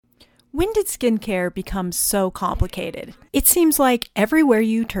When did skincare become so complicated? It seems like everywhere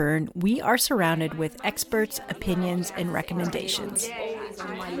you turn, we are surrounded with experts, opinions, and recommendations.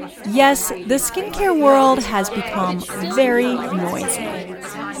 Yes, the skincare world has become very noisy.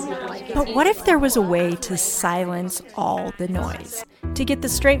 But what if there was a way to silence all the noise? To get the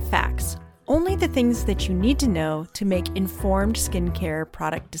straight facts, only the things that you need to know to make informed skincare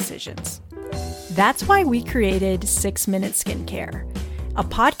product decisions. That's why we created 6 Minute Skincare, a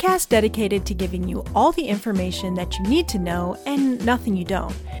podcast dedicated to giving you all the information that you need to know and nothing you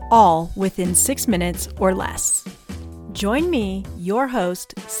don't, all within 6 minutes or less. Join me, your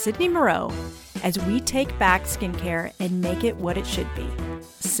host, Sydney Moreau, as we take back skincare and make it what it should be: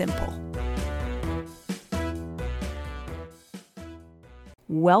 simple.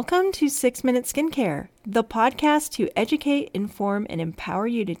 Welcome to 6 Minute Skincare, the podcast to educate, inform, and empower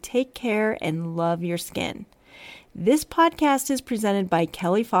you to take care and love your skin. This podcast is presented by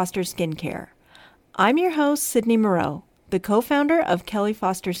Kelly Foster Skincare. I'm your host, Sydney Moreau, the co-founder of Kelly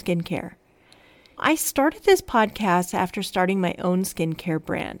Foster Skincare. I started this podcast after starting my own skincare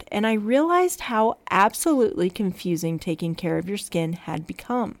brand, and I realized how absolutely confusing taking care of your skin had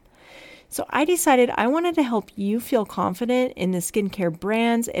become. So I decided I wanted to help you feel confident in the skincare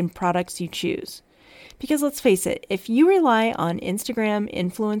brands and products you choose. Because let's face it, if you rely on Instagram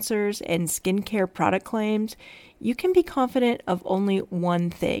influencers and skincare product claims, you can be confident of only one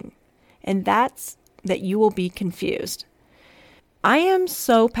thing, and that's that you will be confused. I am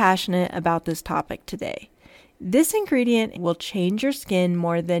so passionate about this topic today. This ingredient will change your skin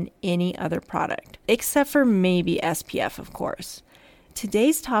more than any other product, except for maybe SPF, of course.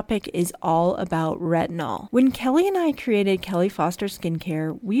 Today's topic is all about retinol. When Kelly and I created Kelly Foster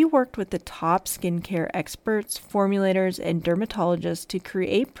Skincare, we worked with the top skincare experts, formulators, and dermatologists to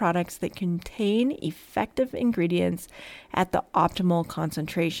create products that contain effective ingredients at the optimal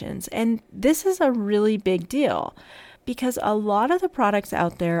concentrations. And this is a really big deal because a lot of the products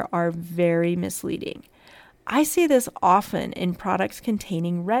out there are very misleading. I see this often in products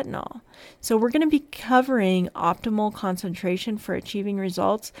containing retinol. So we're going to be covering optimal concentration for achieving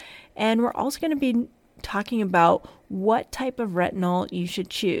results, and we're also going to be talking about what type of retinol you should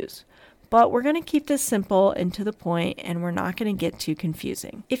choose. But we're going to keep this simple and to the point, and we're not going to get too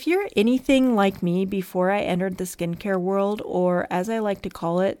confusing. If you're anything like me before I entered the skincare world, or as I like to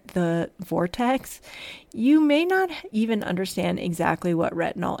call it, the vortex, you may not even understand exactly what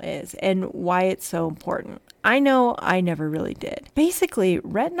retinol is and why it's so important. I know I never really did. Basically,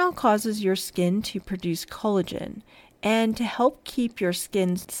 retinol causes your skin to produce collagen and to help keep your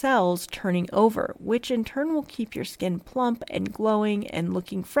skin cells turning over, which in turn will keep your skin plump and glowing and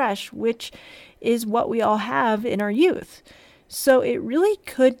looking fresh, which is what we all have in our youth. So it really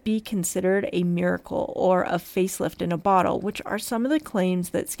could be considered a miracle or a facelift in a bottle, which are some of the claims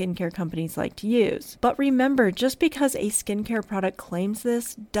that skincare companies like to use. But remember, just because a skincare product claims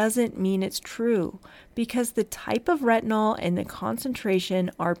this doesn't mean it's true, because the type of retinol and the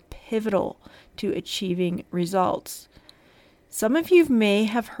concentration are pivotal to achieving results. Some of you may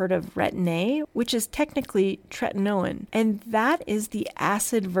have heard of Retin-A, which is technically tretinoin, and that is the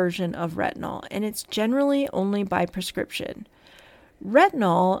acid version of retinol, and it's generally only by prescription.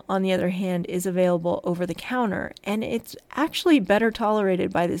 Retinol, on the other hand, is available over the counter, and it's actually better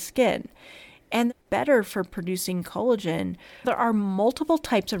tolerated by the skin and better for producing collagen. There are multiple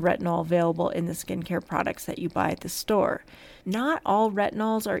types of retinol available in the skincare products that you buy at the store. Not all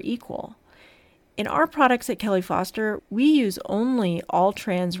retinols are equal. In our products at Kelly Foster, we use only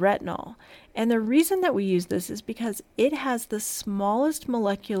all-trans retinol. And the reason that we use this is because it has the smallest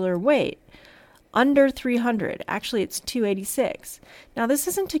molecular weight, under 300. Actually, it's 286. Now, this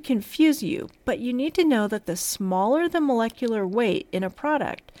isn't to confuse you, but you need to know that the smaller the molecular weight in a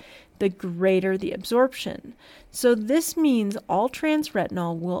product, the greater the absorption. So this means all-trans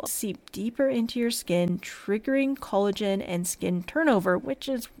retinol will seep deeper into your skin, triggering collagen and skin turnover, which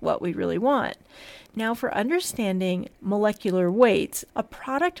is what we really want. Now, for understanding molecular weights, a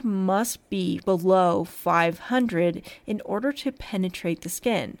product must be below 500 in order to penetrate the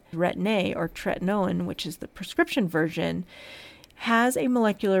skin. Retin-A, or tretinoin, which is the prescription version, has a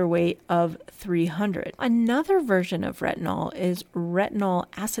molecular weight of 300. Another version of retinol is retinol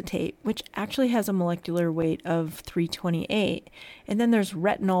acetate, which actually has a molecular weight of 328. And then there's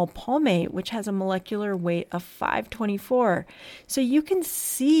retinol palmate, which has a molecular weight of 524. So you can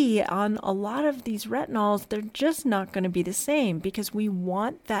see on a lot of these retinols, they're just not going to be the same because we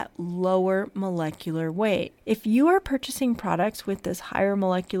want that lower molecular weight. If you are purchasing products with this higher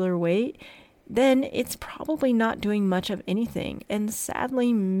molecular weight, then it's probably not doing much of anything. And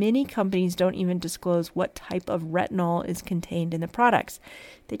sadly, many companies don't even disclose what type of retinol is contained in the products.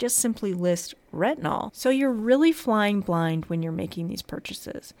 They just simply list retinol. So you're really flying blind when you're making these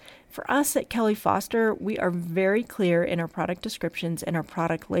purchases. For us at Kelly Foster, we are very clear in our product descriptions and our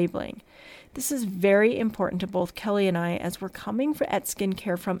product labeling. This is very important to both Kelly and I as we're coming at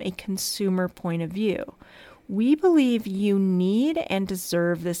skincare from a consumer point of view. We believe you need and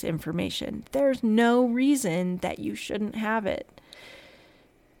deserve this information. There's no reason that you shouldn't have it.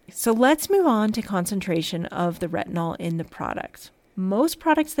 So let's move on to concentration of the retinol in the products. Most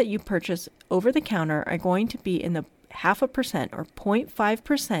products that you purchase over the counter are going to be in the 0.5% or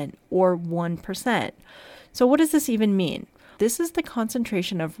 0.5% or 1%. So what does this even mean? This is the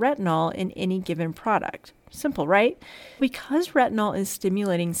concentration of retinol in any given product. Simple, right? Because retinol is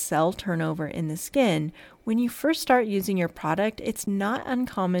stimulating cell turnover in the skin, when you first start using your product, it's not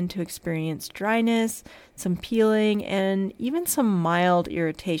uncommon to experience dryness, some peeling, and even some mild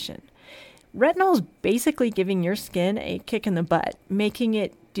irritation. Retinol is basically giving your skin a kick in the butt, making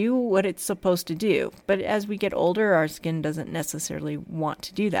it do what it's supposed to do. But as we get older, our skin doesn't necessarily want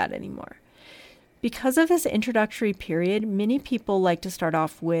to do that anymore. Because of this introductory period, many people like to start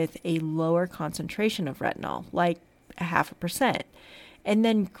off with a lower concentration of retinol, like 0.5%, and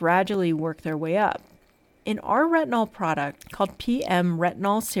then gradually work their way up. In our retinol product called PM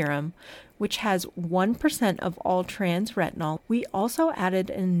Retinol Serum, which has 1% of all trans retinol, we also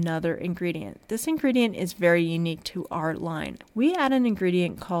added another ingredient. This ingredient is very unique to our line. We add an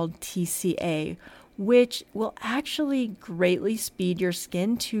ingredient called TCA, which will actually greatly speed your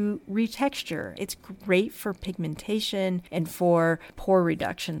skin to retexture. It's great for pigmentation and for pore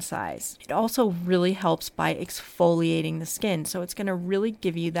reduction size. It also really helps by exfoliating the skin, so it's going to really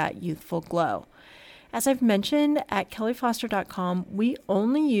give you that youthful glow. As I've mentioned, at kellyfoster.com, we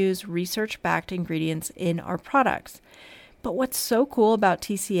only use research-backed ingredients in our products. But what's so cool about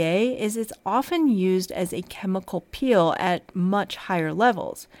TCA is it's often used as a chemical peel at much higher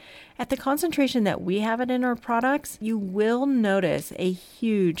levels. At the concentration that we have it in our products, you will notice a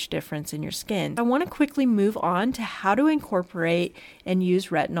huge difference in your skin. I want to quickly move on to how to incorporate and use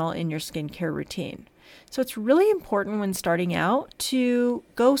retinol in your skincare routine. So it's really important when starting out to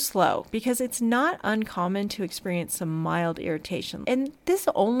go slow because it's not uncommon to experience some mild irritation. And this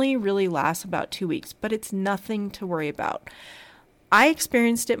only really lasts about 2 weeks, but it's nothing to worry about. I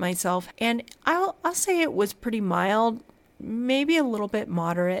experienced it myself, and I'll say it was pretty mild, maybe a little bit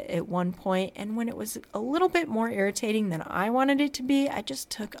moderate at one point. And when it was a little bit more irritating than I wanted it to be, I just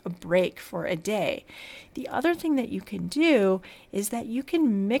took a break for a day. The other thing that you can do is that you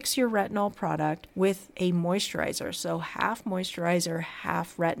can mix your retinol product with a moisturizer. So half moisturizer,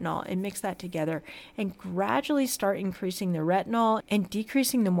 half retinol, and mix that together and gradually start increasing the retinol and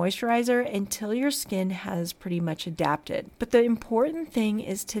decreasing the moisturizer until your skin has pretty much adapted. But the important thing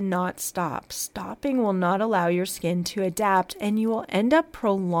is to not stop. Stopping will not allow your skin to adapt, and you will end up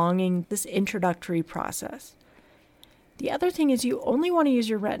prolonging this introductory process. The other thing is you only want to use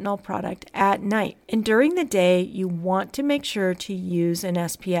your retinol product at night. And during the day, you want to make sure to use an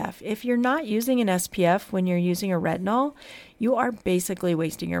SPF. If you're not using an SPF when you're using a retinol, you are basically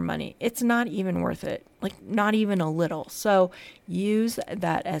wasting your money. It's not even worth it, like not even a little. So use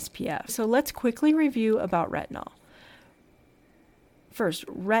that SPF. So let's quickly review about retinol. First,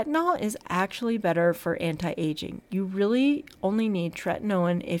 retinol is actually better for anti-aging. You really only need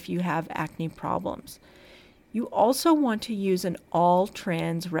tretinoin if you have acne problems. You also want to use an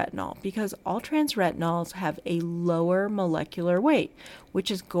all-trans retinol because all-trans retinols have a lower molecular weight, which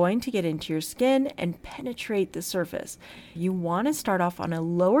is going to get into your skin and penetrate the surface. You want to start off on a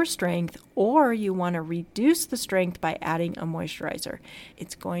lower strength, or you want to reduce the strength by adding a moisturizer.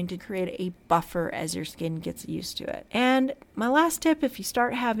 It's going to create a buffer as your skin gets used to it. And my last tip, if you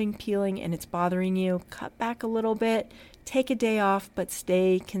start having peeling and it's bothering you, cut back a little bit, take a day off, but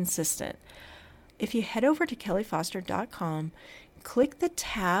stay consistent. If you head over to kellyfoster.com, click the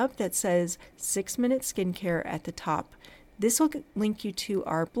tab that says 6-Minute Skincare at the top. This will link you to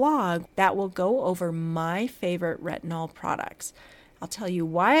our blog that will go over my favorite retinol products. I'll tell you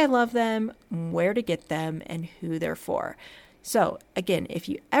why I love them, where to get them, and who they're for. So again, if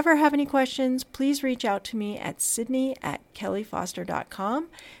you ever have any questions, please reach out to me at sydney@kellyfoster.com.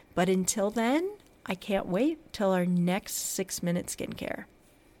 But until then, I can't wait till our next 6-Minute Skincare.